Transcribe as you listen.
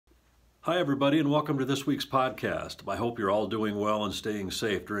Hi, everybody, and welcome to this week's podcast. I hope you're all doing well and staying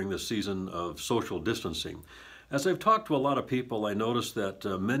safe during this season of social distancing. As I've talked to a lot of people, I noticed that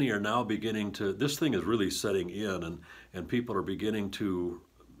many are now beginning to, this thing is really setting in, and people are beginning to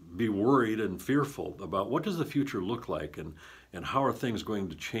be worried and fearful about what does the future look like and how are things going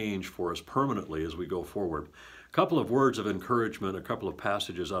to change for us permanently as we go forward. A couple of words of encouragement, a couple of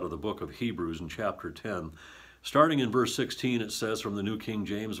passages out of the book of Hebrews in chapter 10. Starting in verse 16, it says from the New King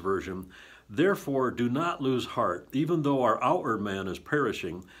James Version, "Therefore do not lose heart, even though our outward man is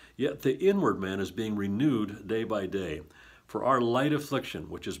perishing, yet the inward man is being renewed day by day. For our light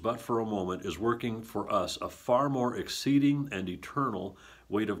affliction, which is but for a moment, is working for us a far more exceeding and eternal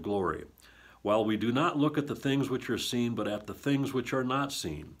weight of glory. While we do not look at the things which are seen, but at the things which are not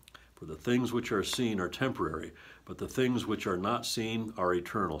seen. For the things which are seen are temporary, but the things which are not seen are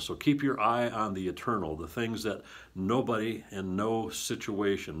eternal." So keep your eye on the eternal, the things that nobody and no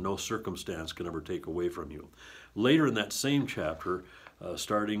situation, no circumstance can ever take away from you. Later in that same chapter,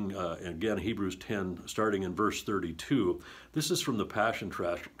 starting again, Hebrews 10, starting in verse 32, this is from the Passion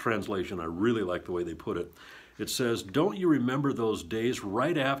Translation. I really like the way they put it. It says, "Don't you remember those days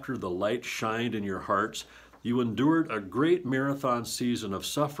right after the light shined in your hearts? You endured a great marathon season of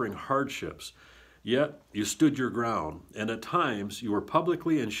suffering hardships, yet you stood your ground, and at times you were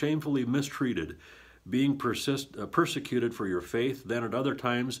publicly and shamefully mistreated, being persecuted for your faith. Then at other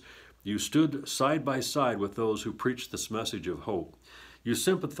times you stood side by side with those who preached this message of hope. You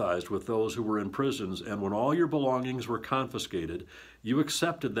sympathized with those who were in prisons, and when all your belongings were confiscated, you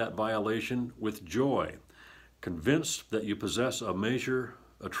accepted that violation with joy, convinced that you possess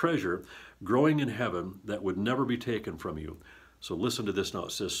a treasure growing in heaven that would never be taken from you." So listen to this now.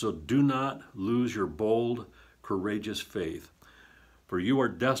 It says, "So do not lose your bold, courageous faith, for you are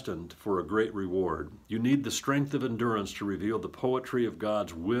destined for a great reward. You need the strength of endurance to reveal the poetry of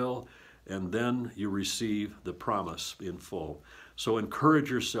God's will, and then you receive the promise in full." So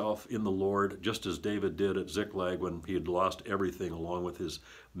encourage yourself in the Lord, just as David did at Ziklag when he had lost everything along with his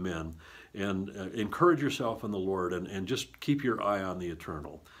men. And encourage yourself in the Lord and just keep your eye on the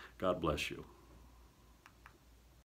eternal. God bless you.